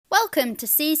Welcome to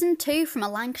Season 2 from A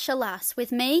Lancashire Lass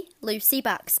with me, Lucy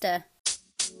Baxter.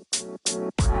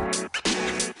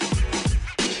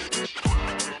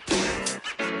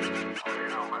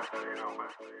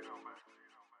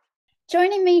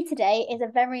 Joining me today is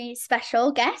a very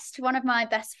special guest, one of my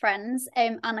best friends,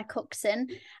 Anna Cookson.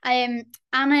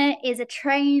 Anna is a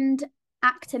trained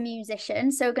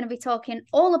actor-musician, so we're going to be talking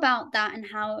all about that and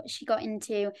how she got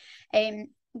into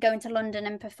going to London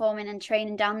and performing and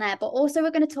training down there. But also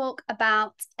we're going to talk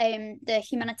about the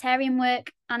humanitarian work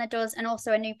Anna does and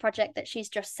also a new project that she's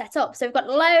just set up. So we've got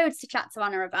loads to chat to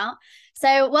Anna about.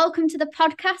 So welcome to the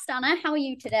podcast, Anna. How are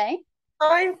you today?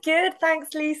 I'm good,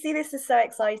 thanks, Lucy. This is so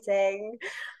exciting.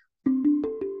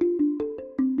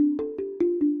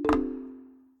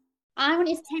 I want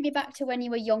you to take me back to when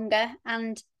you were younger,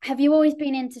 and have you always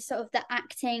been into sort of the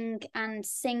acting and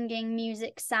singing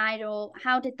music side, or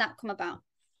how did that come about?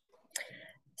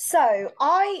 So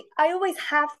I always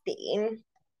have been,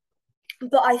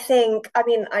 but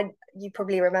you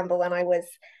probably remember when I was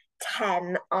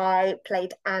 10, I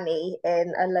played Annie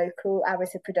in a local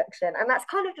amateur production, and that's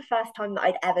kind of the first time that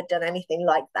I'd ever done anything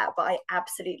like that, but I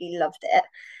absolutely loved it.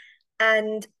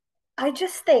 And I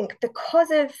just think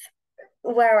because of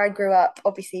where I grew up,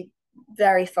 obviously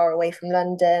very far away from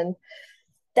London,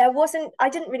 I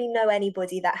didn't really know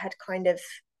anybody that had kind of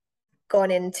gone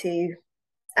into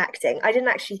acting. I didn't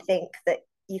actually think that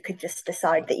you could just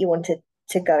decide that you wanted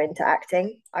to go into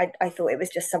acting. I thought it was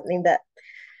just something that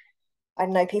I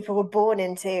know people were born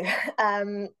into.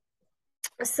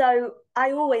 So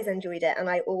I always enjoyed it, and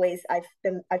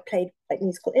I've played like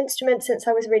musical instruments since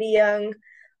I was really young,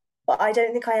 but I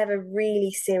don't think I ever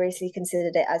really seriously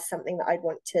considered it as something that I'd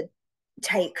want to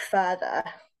take further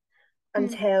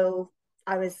until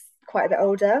I was quite a bit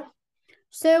older.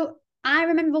 So I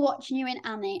remember watching you in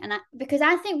Annie, and because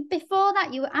I think before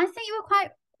that you were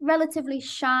quite relatively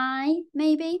shy,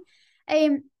 maybe.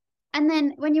 And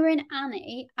then when you were in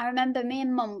Annie, I remember me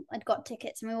and Mum had got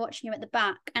tickets and we were watching you at the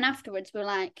back. And afterwards we were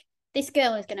like, this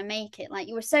girl is going to make it. Like,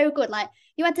 you were so good. Like,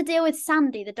 you had to deal with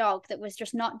Sandy, the dog, that was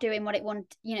just not doing what it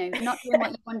wanted, not doing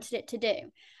what you wanted it to do.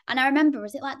 And I remember,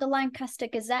 was it like the Lancaster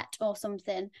Gazette or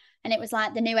something? And it was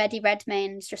like the new Eddie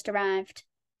Redmayne's just arrived.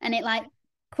 And it like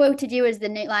quoted you as the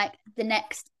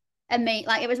next and me.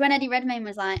 Like, it was when Eddie Redmayne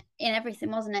was like in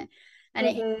everything, wasn't it? And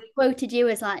it quoted you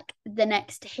as like the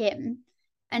next him.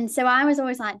 And so I was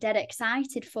always like dead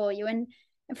excited for you. And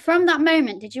from that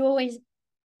moment, did you always,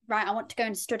 right, I want to go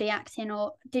and study acting?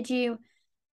 Or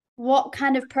what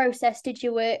kind of process did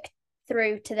you work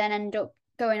through to then end up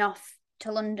going off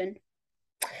to London?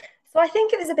 So I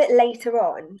think it was a bit later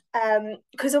on,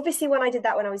 because obviously when I did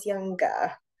that when I was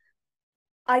younger,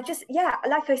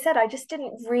 like I said, I just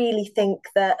didn't really think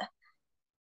that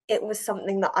it was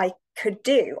something that I could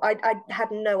do. I had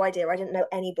no idea. I didn't know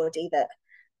anybody that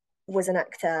was an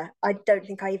actor. I don't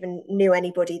think I even knew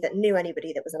anybody that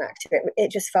was an actor.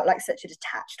 It just felt like such a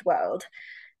detached world.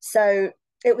 So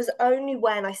it was only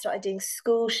when I started doing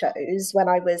school shows when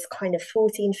I was kind of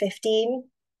 14, 15,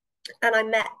 and I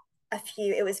met a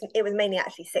few, it was mainly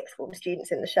actually sixth form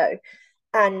students in the show.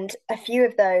 And a few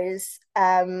of those,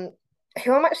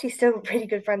 who I'm actually still really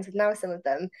good friends with now, some of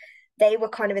them, they were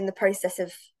kind of in the process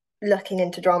of looking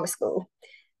into drama school.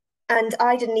 And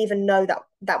I didn't even know that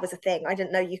that was a thing. I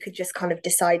didn't know you could just kind of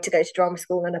decide to go to drama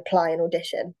school and apply and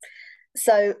audition.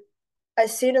 So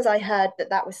as soon as I heard that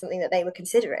that was something that they were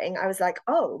considering, I was like,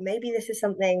 oh, maybe this is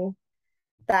something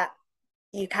that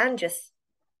you can just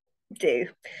do.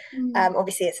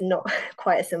 Obviously, it's not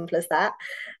quite as simple as that.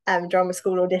 Drama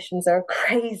school auditions are a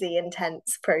crazy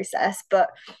intense process, but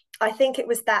I think it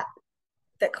was that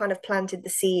kind of planted the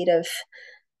seed of,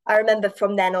 I remember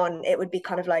from then on, it would be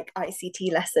kind of like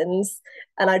ICT lessons,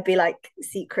 and I'd be like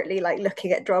secretly like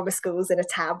looking at drama schools in a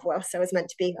tab whilst I was meant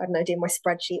to be, I don't know, doing my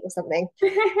spreadsheet or something.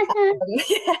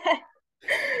 Yeah.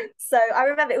 So I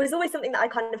remember it was always something that I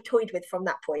kind of toyed with from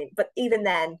that point. But even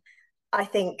then, I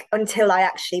think until I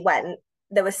actually went,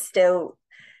 there was still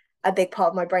a big part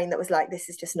of my brain that was like, this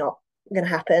is just not going to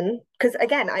happen. Because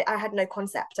again, I had no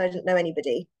concept. I didn't know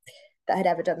anybody that had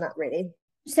ever done that really.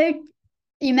 So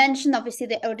you mentioned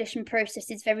the audition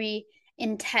process is very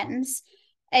intense.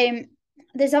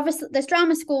 There's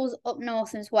drama schools up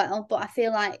north as well, but I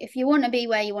feel like if you want to be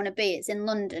where you want to be, it's in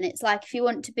London. It's like if you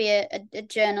want to be a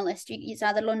journalist, it's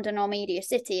either London or Media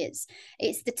City.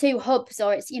 It's the two hubs,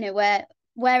 or it's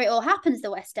where it all happens,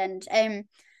 the West End.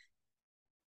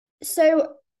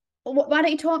 So why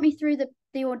don't you talk me through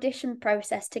the audition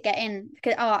process to get in?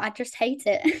 Because I just hate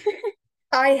it.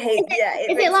 I hate, yeah.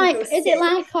 Is it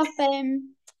like off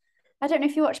I don't know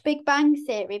if you watch Big Bang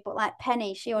Theory, but like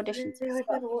Penny, she auditions. No, I've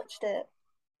never watched it.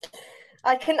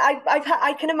 I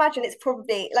can imagine it's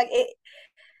probably like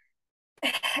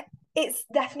it's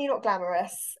definitely not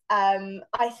glamorous.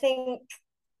 I think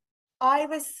I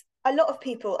was a lot of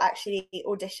people actually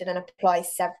audition and apply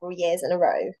several years in a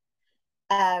row.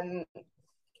 Um,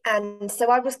 and so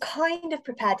I was kind of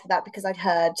prepared for that because I'd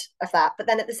heard of that. But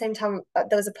then at the same time,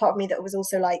 there was a part of me that was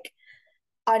also like,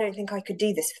 I don't think I could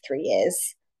do this for 3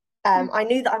 years. I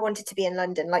knew that I wanted to be in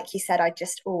London. Like you said, I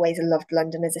just always loved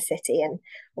London as a city, and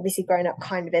obviously growing up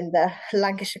kind of in the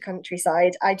Lancashire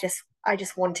countryside, I just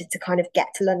wanted to kind of get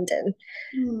to London.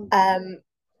 Mm. Um,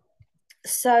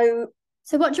 so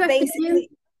So what do you have to do? basically,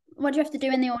 What do you have to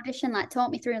do in the audition? Like, talk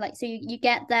me through. Like, so you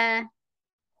get there.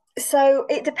 so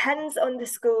it depends on the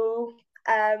school.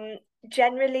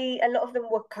 Generally, a lot of them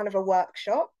were kind of a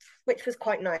workshop, which was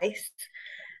quite nice.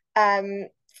 Um,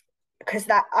 because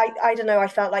that I don't know, I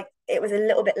felt like it was a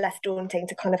little bit less daunting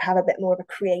to kind of have a bit more of a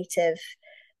creative,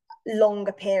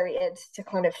 longer period to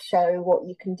kind of show what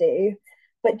you can do.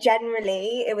 But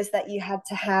generally, it was that you had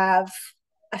to have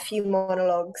a few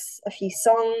monologues, a few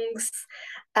songs.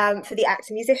 For the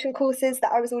actor musician courses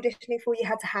that I was auditioning for, you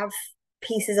had to have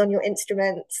pieces on your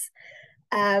instruments,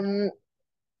 um,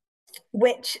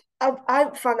 which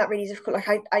I found that really difficult.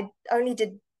 Like I only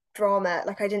did drama,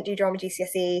 like I didn't do drama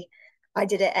GCSE. I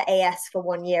did it at AS for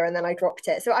 1 year and then I dropped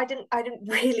it. So I didn't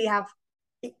really have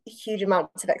huge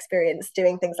amounts of experience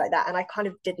doing things like that. And I kind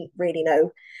of didn't really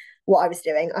know what I was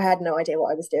doing. I had no idea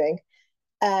what I was doing.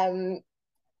 Um,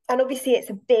 and obviously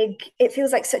it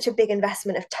feels like such a big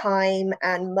investment of time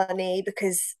and money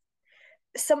because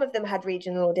some of them had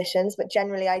regional auditions, but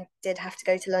generally I did have to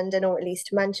go to London or at least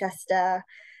to Manchester.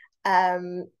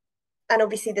 Um, and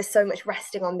obviously there's so much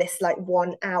resting on this like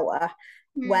 1 hour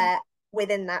Mm. where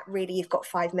within that really you've got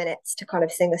 5 minutes to kind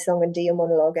of sing a song and do your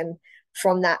monologue, and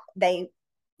from that they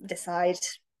decide,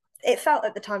 it felt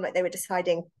at the time like they were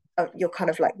deciding your kind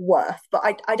of like worth, but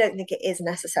I don't think it is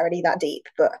necessarily that deep,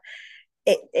 but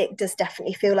it does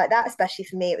definitely feel like that, especially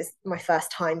for me. It was my first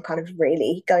time kind of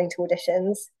really going to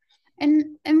auditions.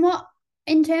 And what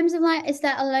in terms of like, is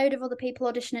there a load of other people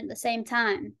auditioning at the same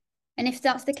time? And if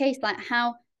that's the case, like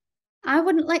how I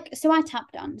wouldn't like, so I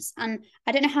tap dance and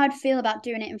I don't know how I'd feel about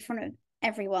doing it in front of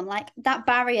everyone. Like that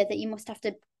barrier that you must have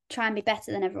to try and be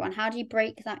better than everyone. How do you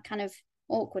break that kind of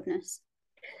awkwardness?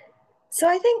 So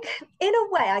I think in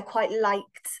a way I quite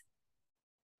liked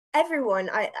everyone.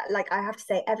 I have to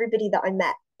say everybody that I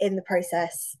met in the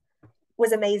process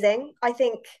was amazing. I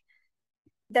think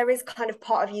there is kind of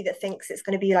part of you that thinks it's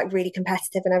going to be like really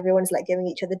competitive and everyone's like giving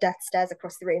each other death stares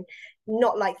across the room.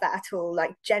 Not like that at all.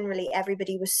 Like generally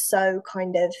everybody was so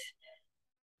kind of,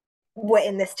 we're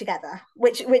in this together,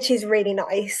 which is really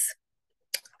nice.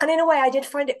 And in a way I did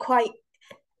find it quite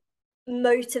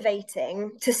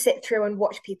motivating to sit through and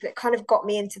watch people. It kind of got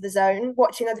me into the zone,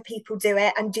 watching other people do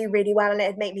it and do really well, and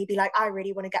it'd make me be like, I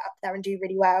really want to get up there and do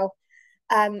really well.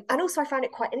 And also I found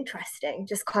it quite interesting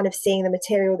just kind of seeing the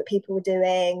material that people were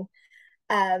doing,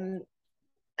 um,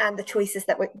 and the choices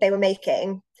that they were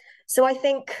making. So I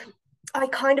think I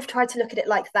kind of tried to look at it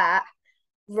like that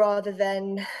rather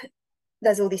than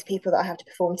there's all these people that I have to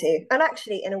perform to. And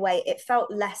actually, in a way, it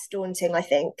felt less daunting, I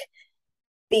think,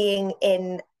 being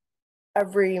in a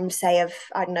room, say, of,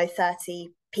 I don't know,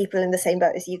 30 people in the same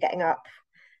boat as you getting up,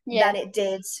 Yeah. than it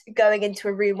did going into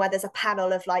a room where there's a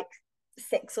panel of like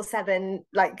 6 or 7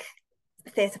 like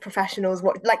theatre professionals.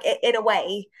 What, like, in a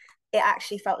way, it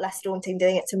actually felt less daunting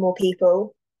doing it to more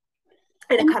people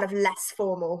in a And kind of less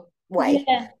formal way.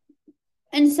 yeah.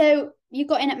 And so you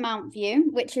got in at Mount View,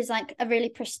 which is like a really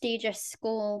prestigious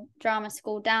school, drama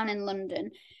school down in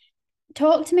London.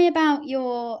 Talk to me about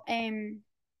your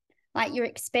like your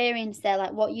experience there,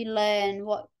 like what you learn,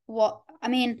 what I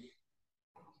mean,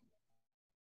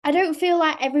 I don't feel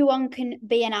like everyone can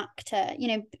be an actor.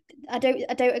 I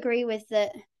don't agree with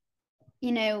that. I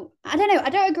don't know. I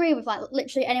don't agree with like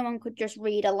literally anyone could just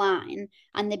read a line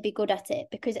and they'd be good at it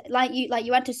because like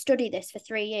you had to study this for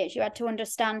 3 years. You had to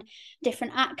understand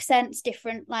different accents,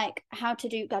 different like how to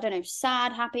do, I don't know,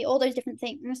 sad, happy, all those different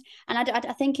things. And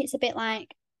I think it's a bit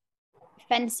like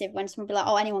offensive when someone be like,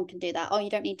 oh, anyone can do that. Oh, you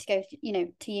don't need to go,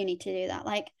 to uni to do that.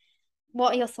 Like,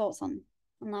 what are your thoughts on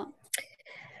that?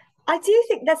 I do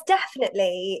think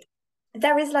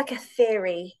there is like a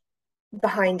theory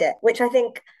behind it, which I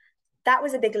think that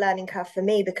was a big learning curve for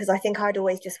me because I think I'd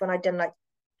always just, when I'd done like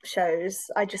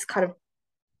shows, I just kind of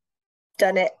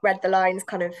done it, read the lines,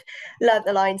 kind of learnt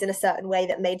the lines in a certain way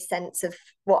that made sense of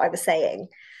what I was saying.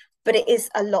 But it is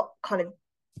a lot kind of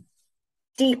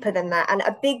deeper than that. And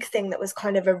a big thing that was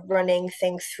kind of a running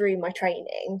thing through my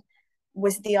training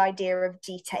was the idea of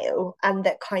detail, and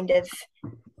that kind of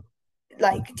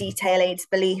like detail aids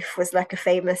belief was like a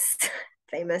famous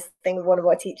thing one of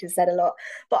our teachers said a lot.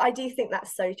 But I do think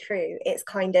that's so true. It's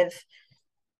kind of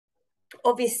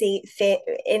obviously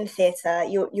in theatre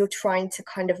you're trying to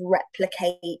kind of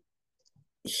replicate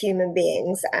human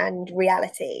beings and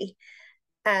reality,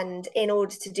 and in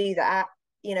order to do that,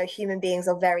 human beings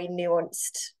are very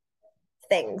nuanced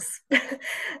things.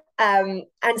 And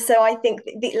so I think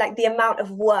the amount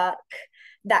of work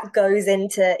that goes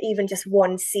into even just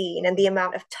one scene, and the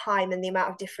amount of time and the amount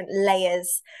of different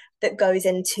layers that goes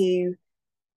into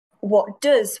what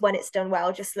does, when it's done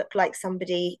well, just look like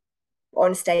somebody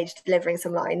on stage delivering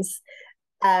some lines.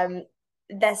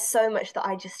 There's so much that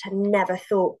I just had never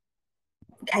thought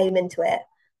came into it,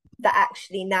 that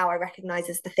actually now I recognize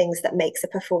as the things that makes a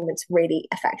performance really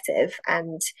effective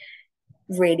and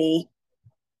really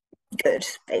good,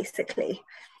 basically.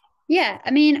 Yeah, I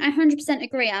mean, I 100%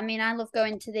 agree. I mean, I love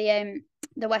going to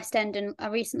the West End, and I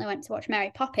recently went to watch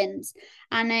Mary Poppins,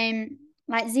 and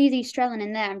like Zizi Strelin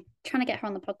in there. I'm trying to get her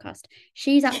on the podcast.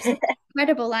 She's absolutely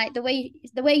incredible. Like the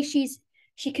way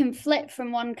she can flip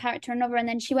from one character to another, and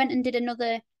then she went and did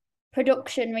another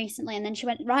production recently, and then she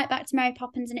went right back to Mary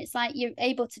Poppins, and it's like you're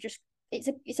able to just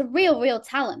it's a real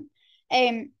talent.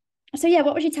 So yeah,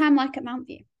 what was your time like at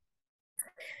Mountview?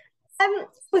 It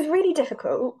was really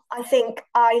difficult. I think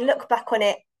I look back on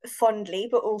it fondly,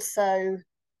 but also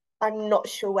I'm not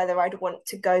sure whether I'd want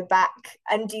to go back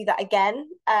and do that again,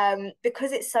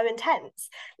 because it's so intense.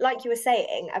 Like you were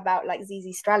saying about like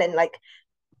Zizi Strelin, like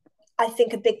I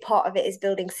think a big part of it is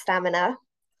building stamina,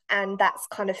 and that's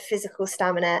kind of physical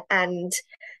stamina and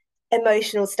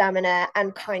emotional stamina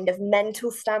and kind of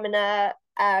mental stamina.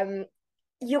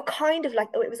 You're kind of like,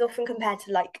 oh, it was often compared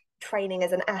to like training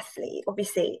as an athlete.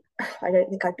 Obviously, I don't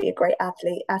think I'd be a great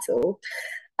athlete at all.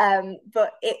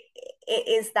 But it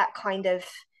is that kind of,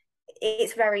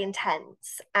 it's very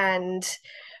intense. And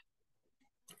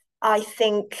I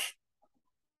think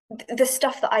the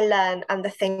stuff that I learned and the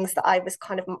things that I was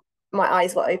kind of, my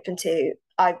eyes were open to,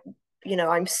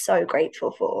 I'm so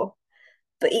grateful for.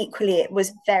 But equally, it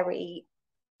was very,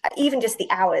 even just the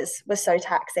hours were so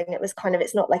taxing. It was kind of,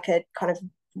 it's not like a kind of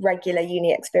regular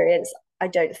uni experience, I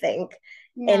don't think,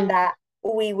 in No. that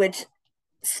we would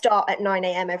start at 9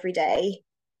 a.m. every day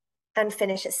and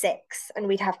finish at 6, and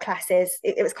we'd have classes.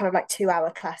 It was kind of like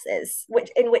 2-hour classes,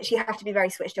 in which you have to be very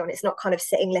switched on. It's not kind of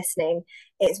sitting listening,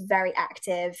 it's very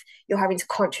active. You're having to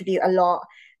contribute a lot,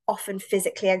 often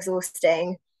physically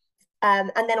exhausting.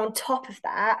 And then on top of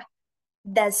that,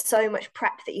 there's so much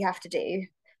prep that you have to do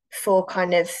for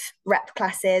kind of rep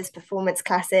classes, performance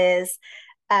classes.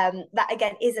 That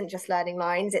again isn't just learning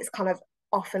lines, it's kind of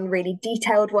often really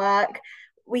detailed work.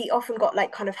 We often got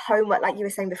like kind of homework, like you were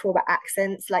saying before about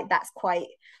accents, like that's quite,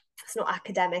 it's not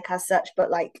academic as such, but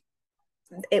like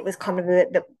it was kind of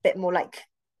a bit more like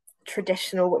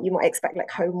traditional, what you might expect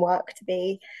like homework to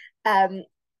be. And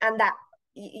that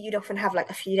you'd often have like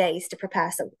a few days to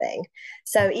prepare something.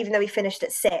 So even though we finished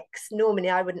at 6, normally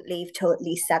I wouldn't leave till at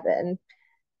least 7.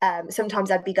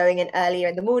 Sometimes I'd be going in earlier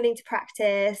in the morning to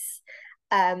practice.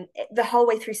 The whole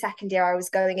way through second year, I was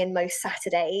going in most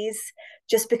Saturdays,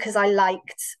 just because I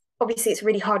liked, obviously, it's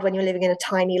really hard when you're living in a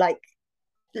tiny, like,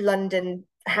 London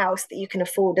house that you can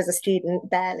afford as a student,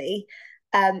 barely.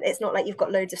 It's not like you've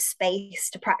got loads of space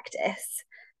to practice.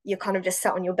 You're kind of just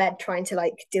sat on your bed trying to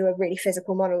like do a really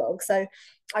physical monologue. So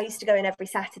I used to go in every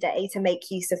Saturday to make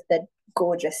use of the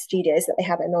gorgeous studios that they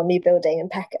have in our new building in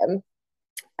Peckham.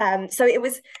 So it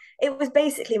was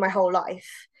basically my whole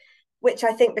life, which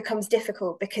I think becomes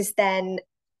difficult because then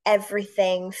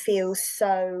everything feels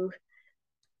so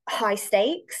high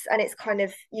stakes, and it's kind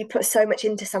of, you put so much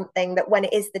into something that when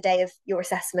it is the day of your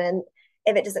assessment,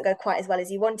 if it doesn't go quite as well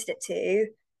as you wanted it to,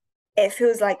 it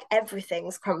feels like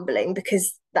everything's crumbling,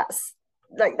 because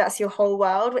that's your whole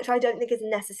world, which I don't think is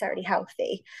necessarily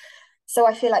healthy. So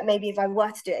I feel like maybe if I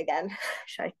were to do it again,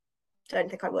 which I don't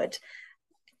think I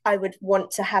would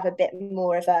want to have a bit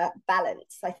more of a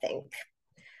balance, I think,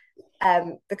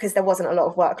 because there wasn't a lot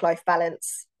of work-life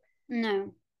balance.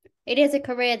 No. It is a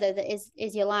career though that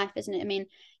is your life, isn't it? I mean,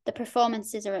 the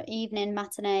performances are at evening,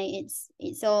 matinee,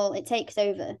 it's all, it takes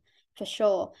over for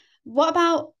sure. What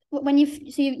about when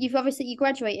you've obviously you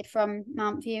graduated from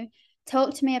Mountview.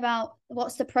 Talk to me about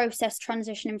what's the process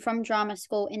transitioning from drama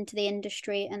school into the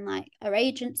industry, and like are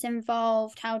agents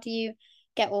involved? How do you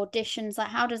get auditions? Like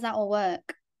how does that all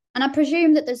work? And I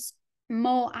presume that there's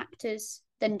more actors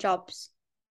than jobs.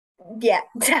 Yeah,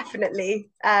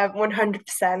 definitely.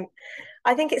 100%.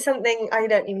 I think it's something, I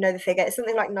don't even know the figure. It's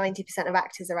something like 90% of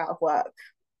actors are out of work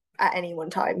at any one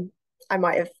time. I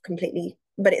might have completely,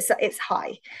 but it's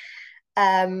high.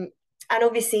 Um, And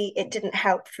obviously, it didn't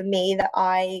help for me that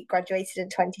I graduated in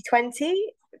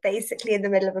 2020, basically in the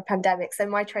middle of a pandemic. So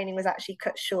my training was actually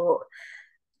cut short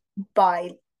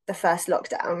by the first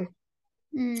lockdown.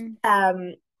 Mm.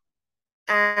 Um,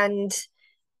 and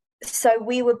so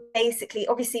we were basically,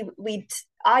 obviously,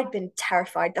 I'd been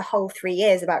terrified the whole 3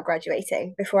 years about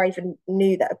graduating before I even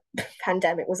knew that a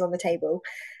pandemic was on the table.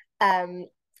 Um,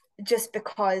 just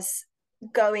because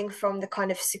going from the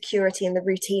kind of security and the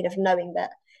routine of knowing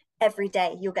that every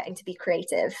day you're getting to be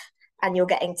creative and you're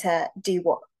getting to do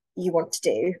what you want to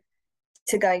do,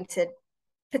 to going to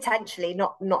potentially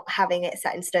not having it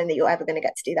set in stone that you're ever going to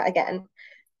get to do that again.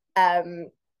 Um,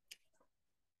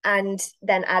 and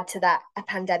then add to that a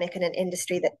pandemic and an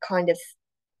industry that kind of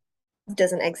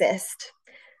doesn't exist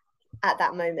at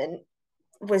that moment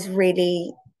was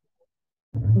really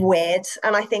weird.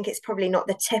 And I think it's probably not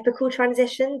the typical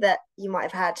transition that you might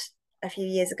have had a few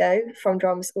years ago from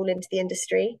drama school into the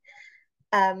industry.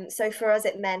 So for us,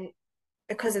 it meant,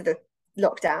 because of the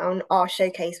lockdown, our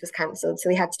showcase was cancelled. So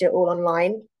we had to do it all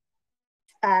online.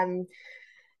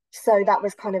 So that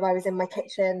was kind of, I was in my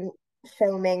kitchen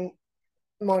filming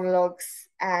monologues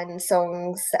and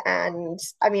songs. And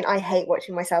I mean, I hate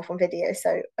watching myself on video,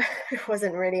 so it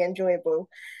wasn't really enjoyable.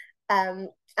 And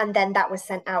then that was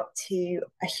sent out to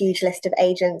a huge list of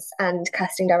agents and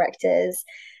casting directors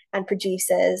and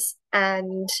producers.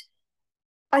 And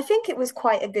I think it was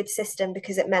quite a good system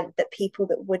because it meant that people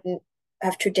that wouldn't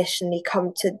have traditionally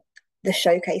come to the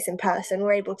showcase in person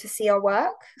were able to see our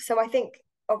work. So I think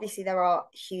obviously there are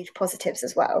huge positives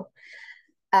as well.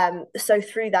 So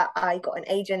through that, I got an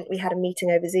agent. We had a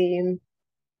meeting over Zoom,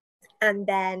 and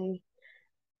then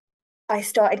I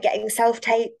started getting self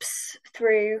tapes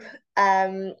through,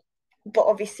 but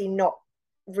obviously not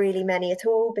really many at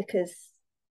all because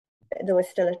there was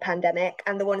still a pandemic.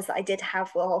 And the ones that I did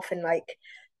have were often like,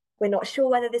 we're not sure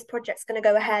whether this project's going to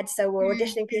go ahead, so we're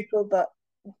auditioning people, but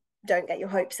don't get your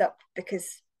hopes up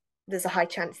because there's a high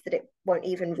chance that it won't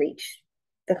even reach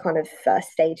the kind of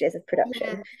first stages of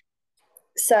production. Yeah.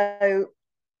 So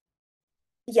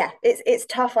yeah, it's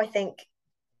tough, I think,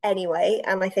 anyway.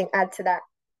 And I think add to that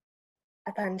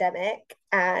a pandemic,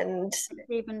 and It's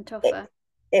even it, tougher.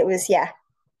 it was, yeah.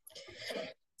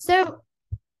 So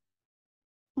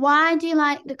why do you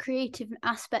like the creative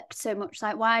aspect so much?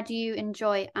 Like, why do you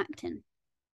enjoy acting?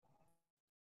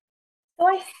 So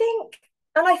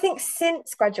I think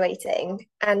since graduating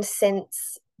and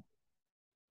since,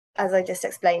 as I just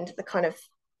explained, the kind of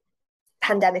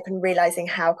pandemic and realizing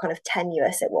how kind of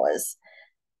tenuous it was,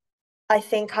 I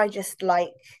think I just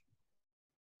like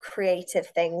creative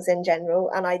things in general.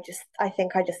 And I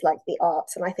think I just like the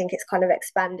arts, and I think it's kind of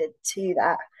expanded to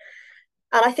that.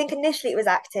 And I think initially it was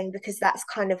acting because that's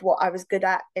kind of what I was good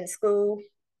at in school,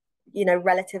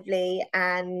 relatively.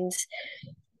 And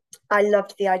I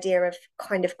loved the idea of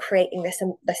kind of creating this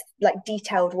like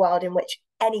detailed world in which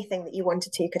anything that you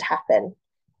wanted to could happen.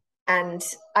 And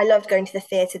I loved going to the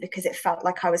theatre because it felt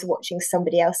like I was watching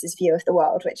somebody else's view of the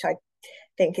world, which I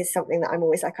think is something that I'm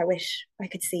always like, I wish I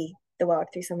could see the world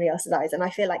through somebody else's eyes. And I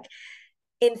feel like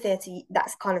in theatre,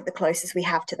 that's kind of the closest we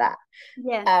have to that.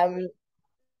 Yeah.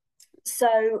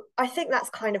 So I think that's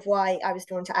kind of why I was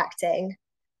drawn to acting.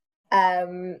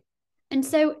 Um, And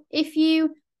so if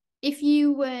you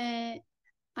were,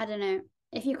 I don't know,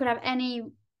 if you could have any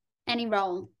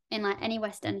role in like any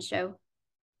West End show,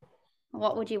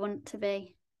 what would you want to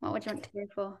be? What would you want to go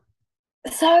for?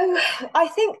 so I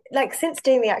think like since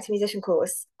doing the acting musician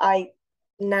course, I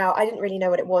didn't really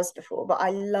know what it was before, but I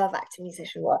love acting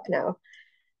musician work now.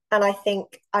 And I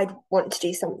think I'd want to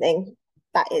do something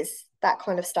that is that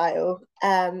kind of style.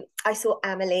 I saw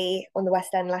Amelie on the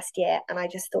West End last year, and I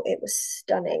just thought it was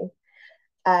stunning.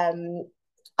 Um,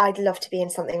 I'd love to be in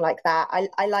something like that.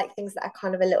 I like things that are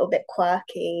kind of a little bit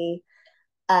quirky.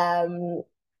 Um,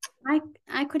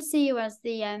 I could see you as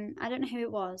the I don't know who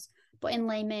it was, but in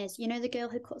Les Mis, you know the girl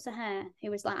who cuts her hair,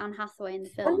 who was like Anne Hathaway in the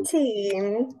film.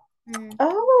 Fantine. Mm.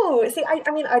 Oh, see,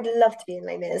 I mean, I'd love to be in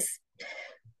Les Mis.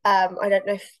 I don't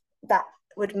know if that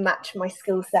would match my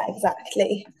skill set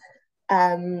exactly.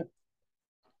 Um,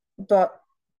 but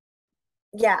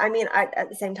yeah, I mean, at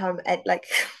the same time, like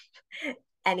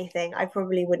anything, I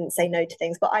probably wouldn't say no to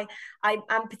things. But I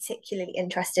am particularly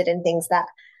interested in things that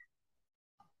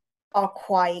are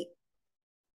quite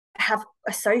have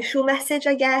a social message,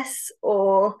 I guess,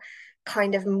 or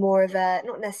kind of more of a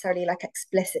not necessarily like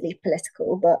explicitly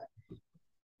political, but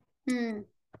Mm.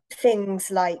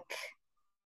 things like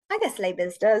I guess Les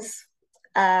Mis does.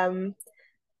 Um,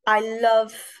 I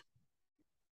love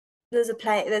there's a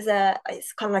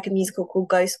it's kind of like a musical called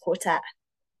Ghost Quartet,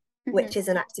 Mm-hmm. which is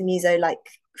an actor muso like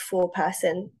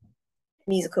 4-person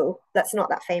musical that's not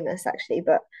that famous actually,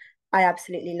 but I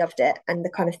absolutely loved it. And the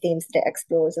kind of themes that it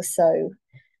explores are so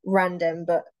random,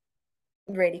 but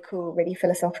really cool, really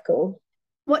philosophical.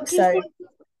 What do you So, think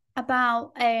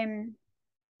about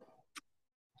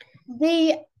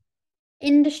the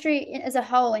industry as a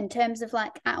whole in terms of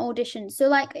like at auditions? So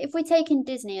like if we take in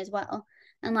Disney as well,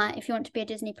 and like if you want to be a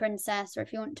Disney princess or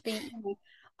if you want to be,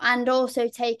 and also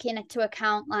taking into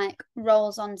account like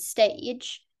roles on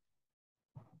stage,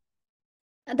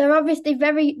 they're obviously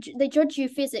they judge you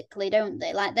physically, don't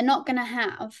they? Like they're not gonna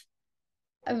have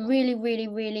a really, really,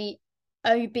 really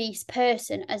obese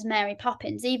person as Mary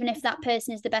Poppins, even if that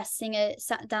person is the best singer,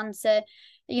 dancer,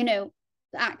 you know,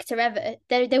 actor ever.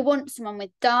 They want someone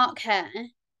with dark hair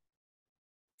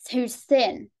who's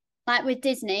thin. Like with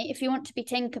Disney, if you want to be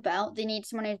Tinkerbell, they need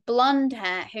someone who's blonde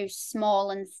hair, who's small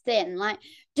and thin. Like,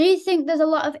 do you think there's a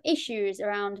lot of issues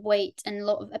around weight and a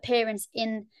lot of appearance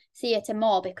in theatre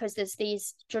more because there's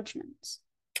these judgments?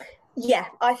 yeah,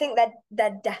 I think that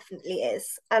there definitely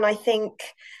is. And I think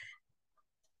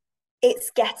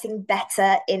it's getting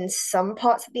better in some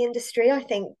parts of the industry. I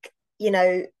think, you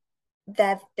know, there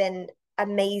have been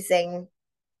amazing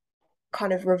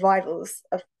kind of revivals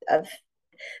of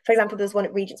for example, there was one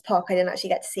at Regent's Park I didn't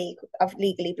actually get to see of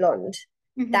Legally Blonde.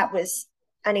 That was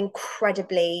an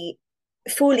incredibly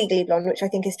for Legally Blonde, which I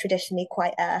think is traditionally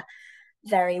quite a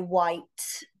very white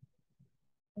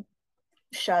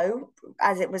show,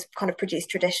 as it was kind of produced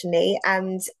traditionally,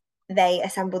 and they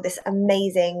assembled this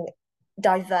amazing,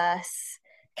 diverse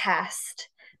cast,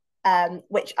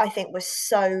 which I think was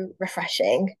so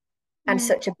refreshing and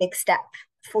such a big step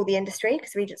for the industry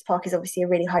because Regent's Park is obviously a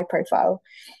really high profile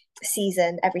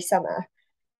season every summer.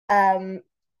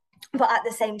 But at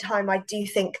the same time, I do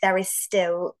think there is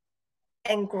still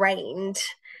ingrained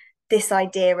this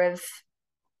idea of,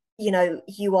 you know,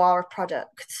 you are a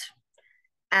product,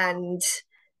 and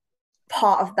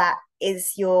part of that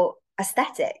is your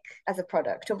aesthetic as a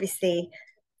product. Obviously,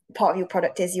 part of your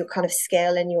product is your kind of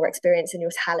skill and your experience and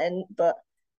your talent, but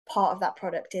part of that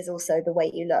product is also the way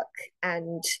you look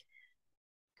and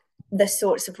the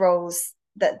sorts of roles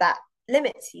that that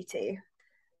limits you to.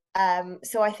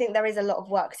 So I think there is a lot of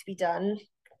work to be done,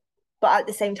 but at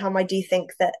the same time, I do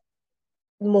think that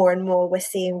more and more we're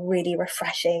seeing really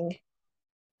refreshing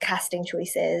casting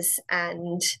choices,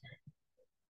 and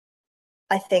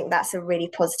I think that's a really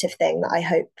positive thing that I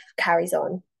hope carries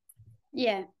on.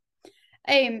 Yeah.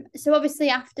 So obviously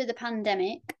after the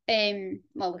pandemic,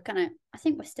 well, we're kind of, I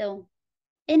think we're still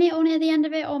in it or near the end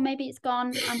of it, or maybe it's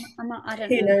gone. I'm not, I don't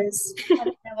Who know. knows? I don't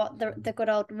know what the good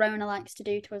old Rona likes to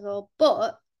do to us all.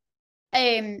 But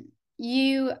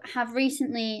you have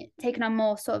recently taken on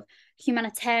more sort of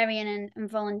humanitarian and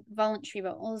voluntary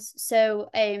roles. So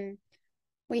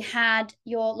we had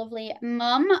your lovely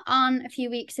mum on a few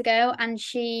weeks ago, and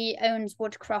she owns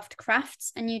Woodcroft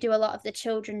Crafts, and you do a lot of the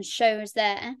children's shows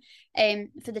there,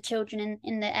 for the children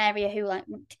in the area who like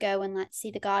want to go and like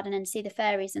see the garden and see the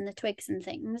fairies and the twigs and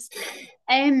things.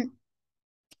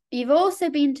 You've also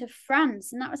been to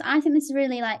France, and that was, I think this is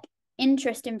really like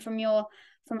interesting from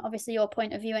obviously your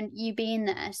point of view and you being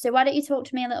there. So why don't you talk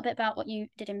to me a little bit about what you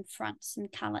did in France and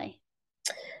Calais?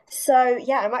 So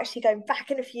yeah, I'm actually going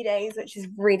back in a few days, which is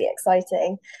really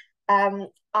exciting.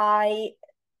 I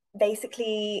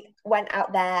basically went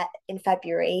out there in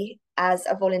February as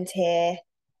a volunteer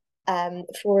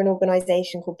for an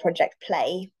organisation called Project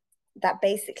Play that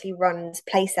basically runs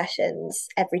play sessions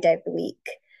every day of the week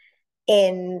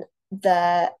in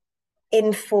the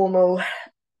informal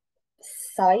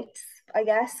sites, I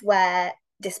guess, where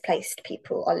displaced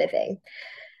people are living,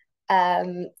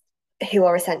 um, who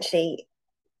are essentially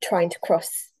trying to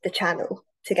cross the channel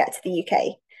to get to the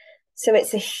UK. So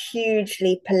it's a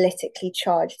hugely politically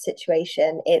charged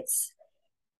situation. It's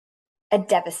a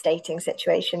devastating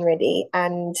situation, really.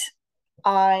 And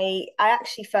I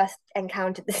actually first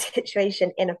encountered the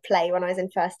situation in a play when I was in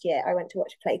first year. I went to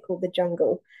watch a play called The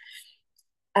Jungle.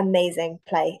 Amazing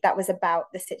play. That was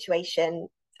about the situation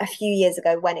a few years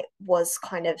ago when it was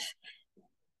kind of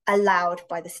allowed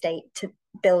by the state to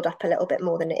build up a little bit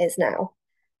more than it is now.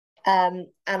 And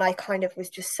I kind of was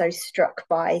just so struck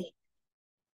by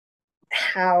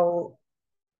how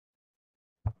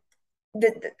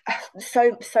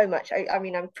so much. I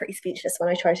mean, I'm pretty speechless when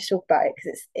I try to talk about it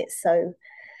because it's so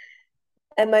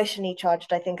emotionally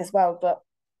charged, I think, as well. But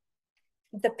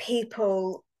the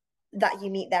people that you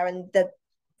meet there and the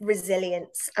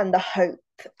resilience and the hope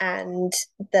and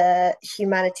the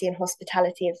humanity and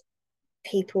hospitality of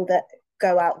people that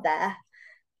go out there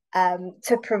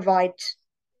to provide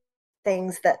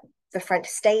things that the French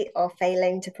state are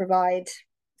failing to provide,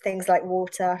 things like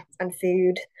water and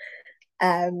food.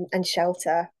 and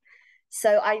shelter.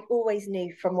 So I always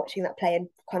knew from watching that play and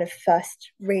kind of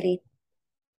first really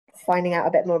finding out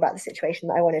a bit more about the situation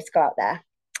that I wanted to go out there.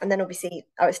 And then obviously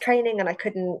I was training and I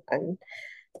couldn't, and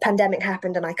the pandemic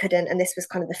happened and I couldn't. And this was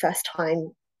kind of the first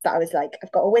time that I was like,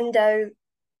 I've got a window.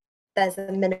 There's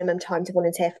a minimum time to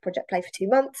volunteer for Project Play for 2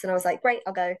 months. And I was like, great,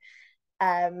 I'll go.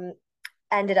 Um,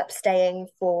 Ended up staying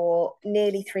for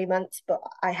nearly 3 months, but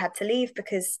I had to leave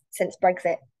because since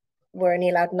Brexit, we're only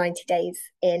allowed 90 days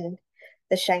in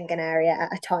the Schengen area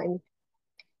at a time.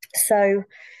 So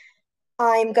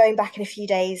I'm going back in a few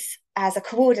days as a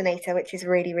coordinator, which is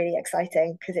really, really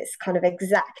exciting because it's kind of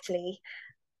exactly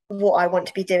what I want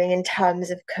to be doing in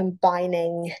terms of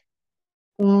combining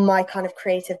my kind of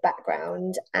creative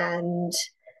background and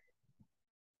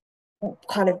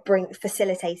kind of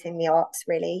facilitating the arts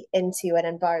really into an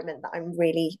environment that I'm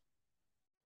really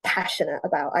passionate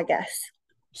about, I guess.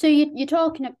 So you're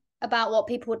talking about what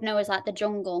people would know as like the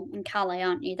jungle in Calais,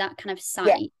 aren't you? That kind of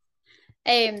Yeah, site.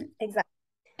 exactly.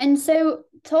 And so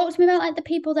talk to me about like the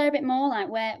people there a bit more, like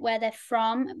where they're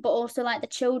from, but also like the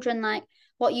children, like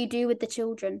what you do with the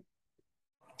children.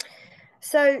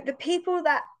 So the people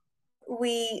that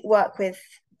we work with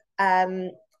um,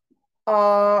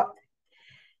 are,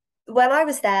 when I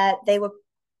was there, they were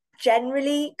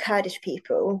generally Kurdish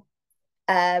people.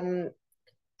 And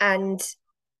as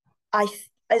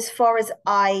far as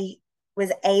I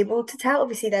was able to tell,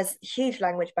 obviously there's huge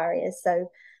language barriers,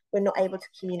 so we're not able to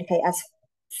communicate as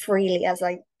freely as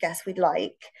I guess we'd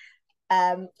like.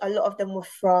 A lot of them were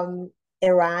from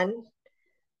Iran.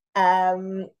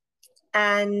 Um,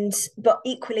 and but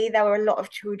equally there were a lot of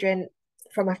children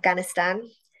from Afghanistan,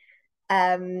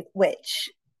 which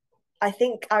I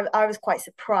think I was quite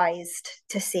surprised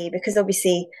to see because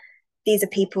obviously these are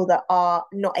people that are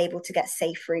not able to get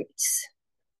safe routes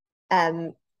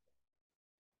um,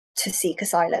 to seek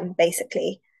asylum,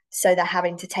 basically. So they're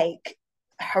having to take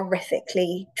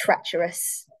horrifically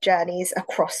treacherous journeys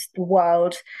across the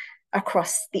world,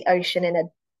 across the ocean in a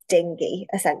dinghy,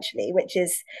 essentially, which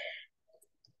is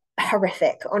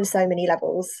horrific on so many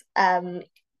levels.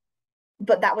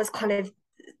 But that was kind of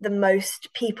the most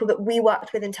people that we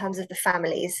worked with in terms of the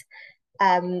families.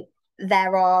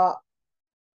 There are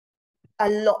a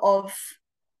lot of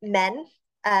men,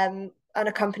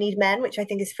 unaccompanied men, which I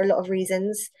think is for a lot of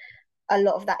reasons. A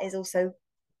lot of that is also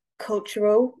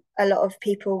cultural. A lot of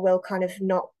people will kind of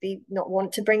not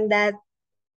want to bring their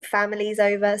families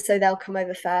over, so they'll come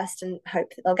over first and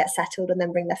hope that they'll get settled and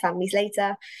then bring their families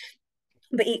later.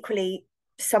 But equally,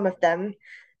 some of them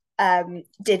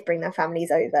did bring their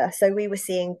families over. So we were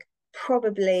seeing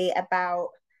probably about,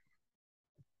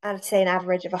 I'd say, an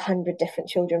average of 100 different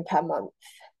children per month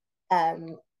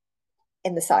um,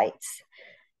 in the sites.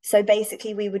 So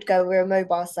basically, we're a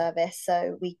mobile service.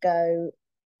 So we go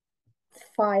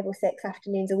 5 or 6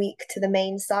 afternoons a week to the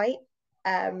main site,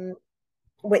 um,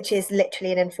 which is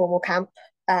literally an informal camp.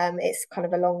 It's kind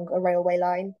of along a railway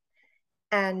line.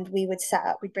 And we would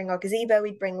we'd bring our gazebo,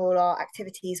 we'd bring all our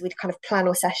activities, we'd kind of plan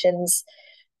our sessions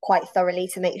quite thoroughly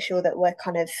to make sure that we're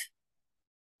kind of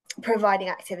providing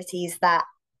activities that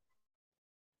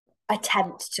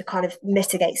attempt to kind of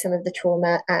mitigate some of the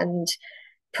trauma and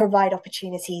provide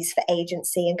opportunities for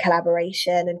agency and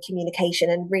collaboration and communication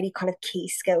and really kind of key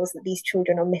skills that these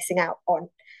children are missing out on.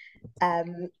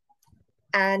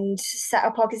 And set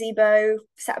up our gazebo,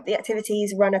 set up the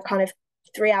activities, run a kind of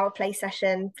 3 hour play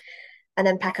session, and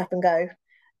then pack up and go.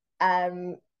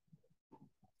 And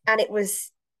I think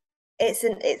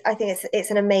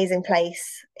it's an amazing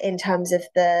place in terms of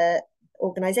the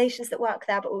organizations that work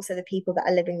there, but also the people that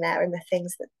are living there and the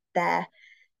things that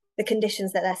the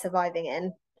conditions that they're surviving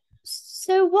in.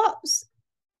 So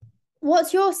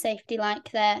what's your safety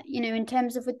like there, you know, in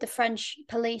terms of with the French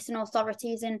police and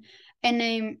authorities and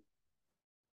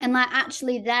like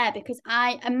actually there? Because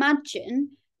I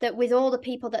imagine that with all the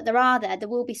people that there are there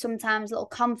will be sometimes little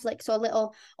conflicts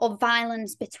or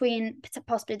violence between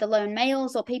possibly the lone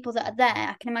males or people that are there.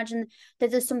 I can imagine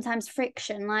that there's sometimes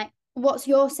friction. Like, what's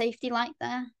your safety like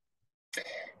there?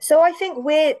 So I think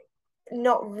we're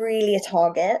not really a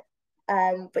target,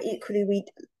 but equally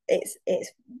it's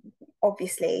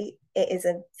obviously it is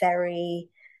a very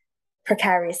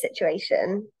precarious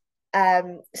situation.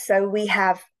 So we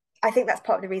have, I think that's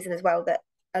part of the reason as well that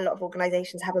a lot of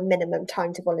organizations have a minimum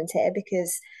time to volunteer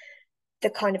because the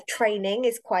kind of training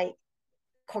is quite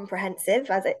comprehensive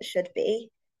as it should be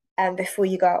before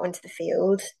you go out onto the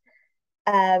field.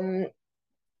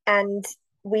 And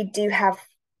we do have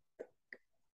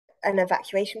an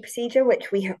evacuation procedure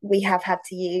which we have had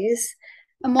to use.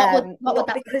 And what would Not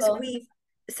that because we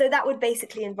so that would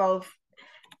basically involve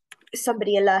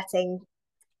somebody alerting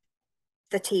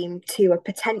the team to a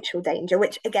potential danger,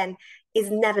 which again is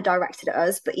never directed at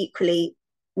us, but equally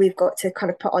we've got to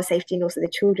kind of put our safety and also the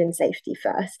children's safety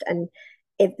first. And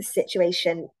if the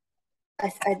situation, a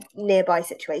nearby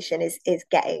situation, is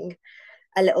getting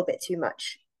a little bit too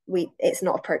much, it's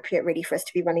not appropriate really for us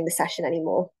to be running the session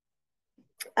anymore.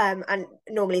 And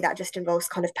normally that just involves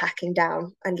kind of packing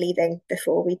down and leaving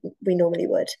before we normally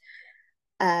would,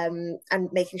 and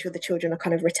making sure the children are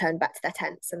kind of returned back to their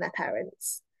tents and their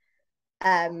parents.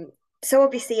 So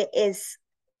obviously it's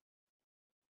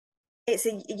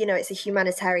a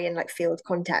humanitarian like field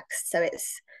context, so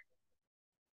it's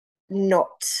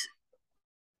not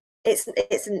it's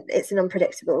an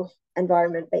unpredictable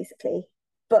environment basically.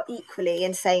 But equally,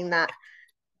 in saying that,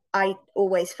 I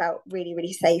always felt really,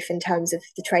 really safe in terms of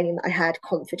the training that I had,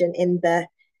 confident in the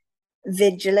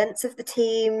vigilance of the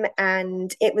team.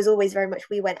 And it was always very much,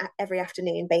 we went every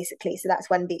afternoon basically. So that's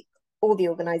when all the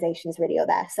organizations really are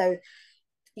there. So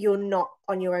you're not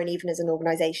on your own even as an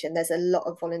organization. There's a lot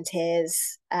of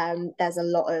volunteers. There's a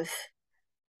lot of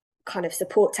kind of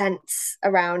support tents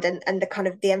around, and the kind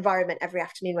of the environment every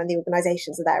afternoon when the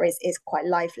organizations are there is quite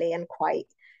lively and quite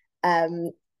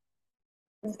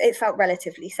it felt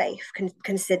relatively safe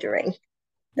considering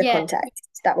the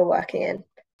context that we're working in.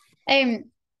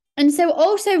 And so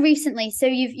also recently, so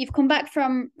you've come back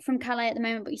from Calais at the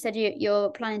moment, but you said you're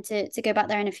planning to go back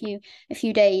there in a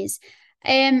few days.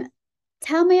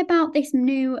 Tell me about this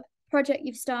new project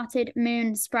you've started,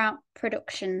 Moonsprout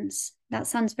Productions. That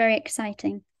sounds very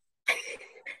exciting.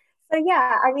 So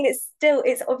yeah, I mean,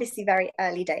 it's obviously very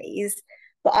early days,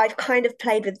 but I've kind of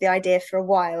played with the idea for a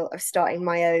while of starting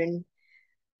my own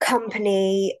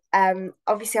company.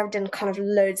 Obviously I've done kind of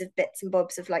loads of bits and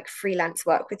bobs of like freelance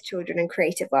work with children and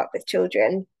creative work with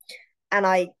children, and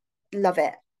I love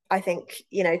it. I think,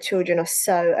 children are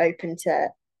so open to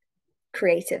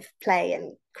creative play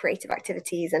and creative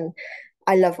activities, and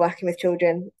I love working with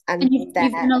children. And you've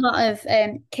done a lot of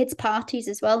kids parties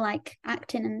as well, like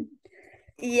acting and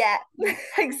yeah.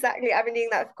 Exactly, I've been doing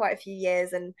that for quite a few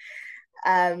years, and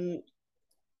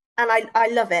I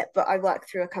love it, but I work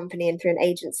through a company and through an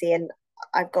agency, and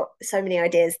I've got so many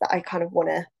ideas that I kind of want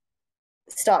to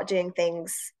start doing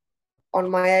things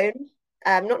on my own,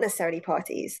 not necessarily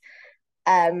parties.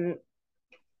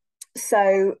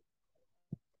 So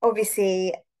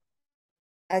obviously,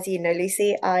 as you know,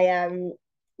 Lucy,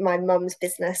 my mum's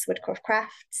business, Woodcroft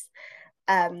Crafts,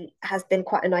 has been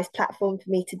quite a nice platform for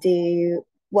me to do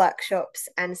workshops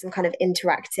and some kind of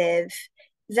interactive,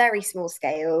 very small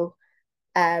scale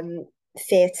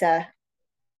theatre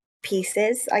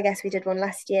pieces. I guess we did one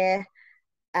last year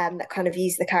that kind of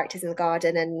used the characters in the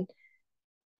garden, and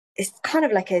it's kind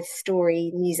of like a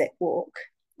story music walk.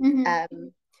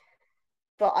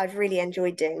 But I've really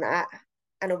enjoyed doing that,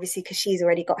 and obviously because she's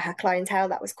already got her clientele,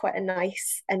 that was quite a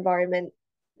nice environment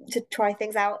to try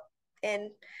things out in.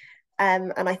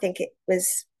 And I think it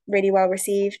was really well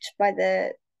received by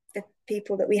the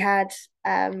people that we had.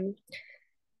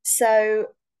 So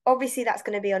obviously that's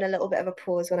going to be on a little bit of a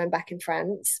pause when I'm back in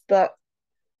France, but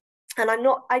I'm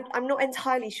not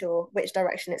entirely sure which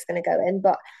direction it's going to go in,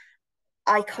 but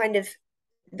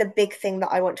the big thing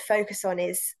that I want to focus on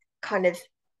is kind of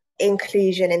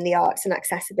inclusion in the arts and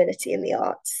accessibility in the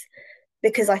arts,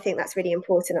 because I think that's really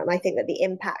important, and I think that the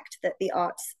impact that the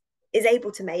arts is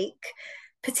able to make,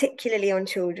 particularly on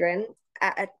children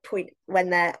at a point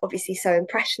when they're obviously so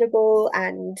impressionable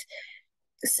and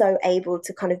so able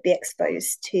to kind of be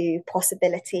exposed to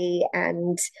possibility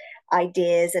and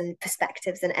ideas and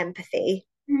perspectives and empathy.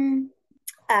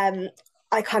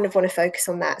 I kind of want to focus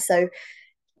on that. So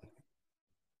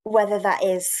whether that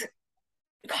is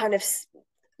kind of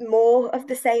more of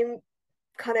the same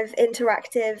kind of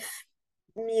interactive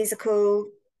musical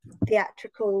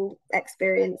theatrical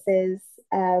experiences,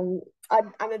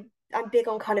 I'm big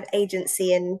on kind of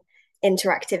agency and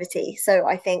interactivity, so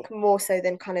I think more so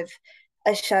than kind of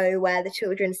a show where the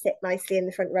children sit nicely in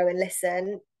the front row and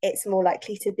listen, it's more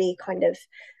likely to be kind of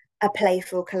a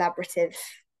playful collaborative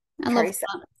process.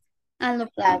 I love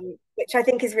that. Which I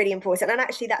think is really important, and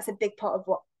actually that's a big part of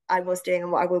what I was doing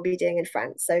and what I will be doing in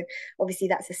France. So obviously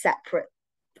that's a separate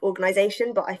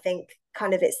organization, but I think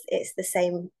kind of it's the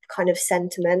same kind of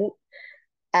sentiment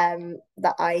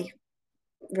that I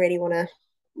really want to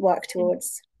work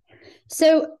towards.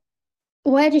 So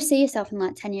where do you see yourself in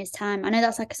like 10 years time? I know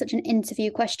that's like such an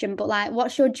interview question, but like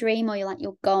what's your dream or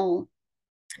your goal?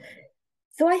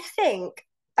 So I think,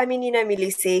 I mean, you know me,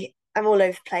 Lucy, I'm all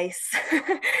over the place.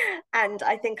 And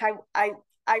I think I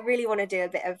really want to do a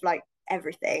bit of like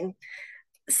everything.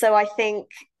 So I think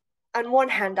on one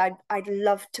hand, I'd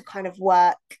love to kind of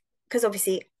work, because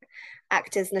obviously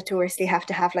actors notoriously have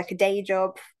to have like a day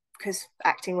job because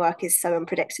acting work is so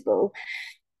unpredictable.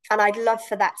 And I'd love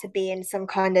for that to be in some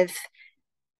kind of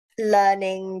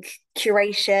learning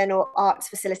curation or arts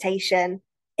facilitation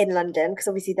in London, because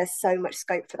obviously there's so much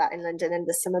scope for that in London, and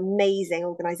there's some amazing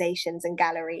organizations and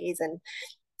galleries, and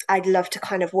I'd love to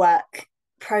kind of work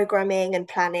programming and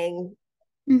planning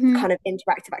kind of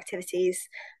interactive activities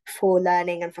for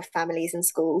learning and for families and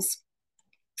schools.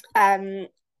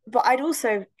 But I'd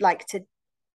also like to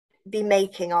be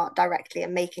making art directly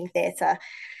and making theatre,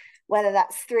 whether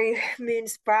that's through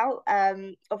Moonsprout.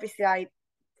 Obviously,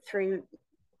 through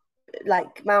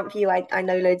like Mount View, I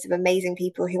know loads of amazing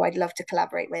people who I'd love to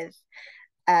collaborate with,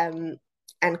 and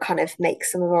kind of make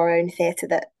some of our own theatre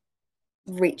that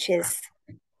reaches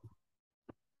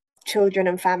children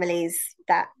and families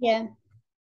that,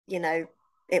 you know,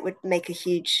 it would make a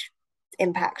huge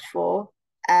impact for.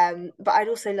 But I'd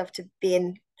also love to be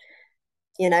in,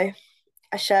 you know,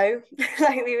 a show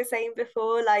like we were saying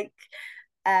before, like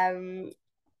an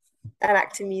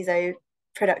actor muso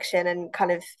production, and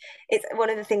kind of, it's one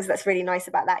of the things that's really nice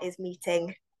about that is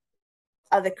meeting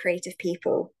other creative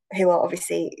people who are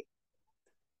obviously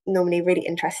normally really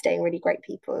interesting, really great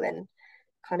people, and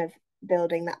kind of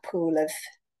building that pool of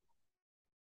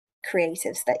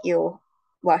creatives that you're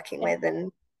working with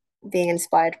and being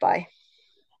inspired by.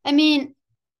 I mean,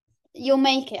 you'll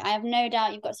make it. I have no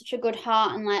doubt. You've got such a good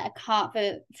heart, and like a heart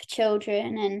for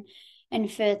children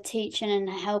and for teaching and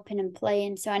helping and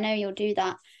playing. So I know you'll do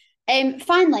that.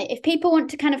 Finally, if people want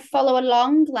to kind of follow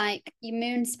along, like your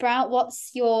Moonsprout,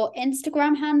 what's your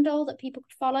Instagram handle that people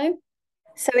could follow?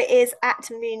 So it is at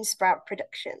Moonsprout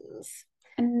Productions.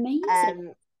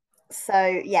 Amazing.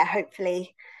 So yeah,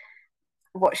 hopefully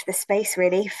watch the space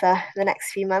really for the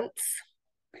next few months.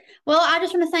 Well, I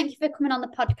just want to thank you for coming on the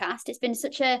podcast. It's been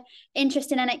such a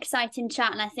interesting and exciting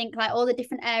chat, and I think like all the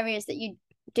different areas that you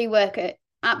do work at,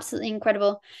 absolutely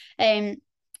incredible.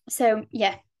 So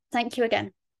yeah, thank you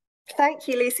again. Thank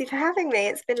you, Lucy, for having me.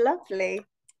 It's been lovely.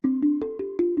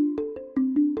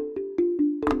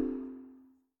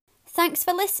 Thanks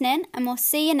for listening, and we'll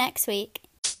see you next week.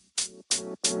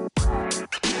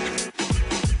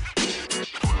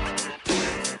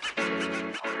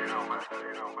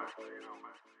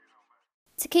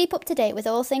 To keep up to date with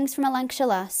all things From a Lancashire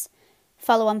Lass,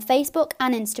 follow on Facebook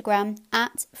and Instagram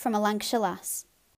at From a Lancashire Lass.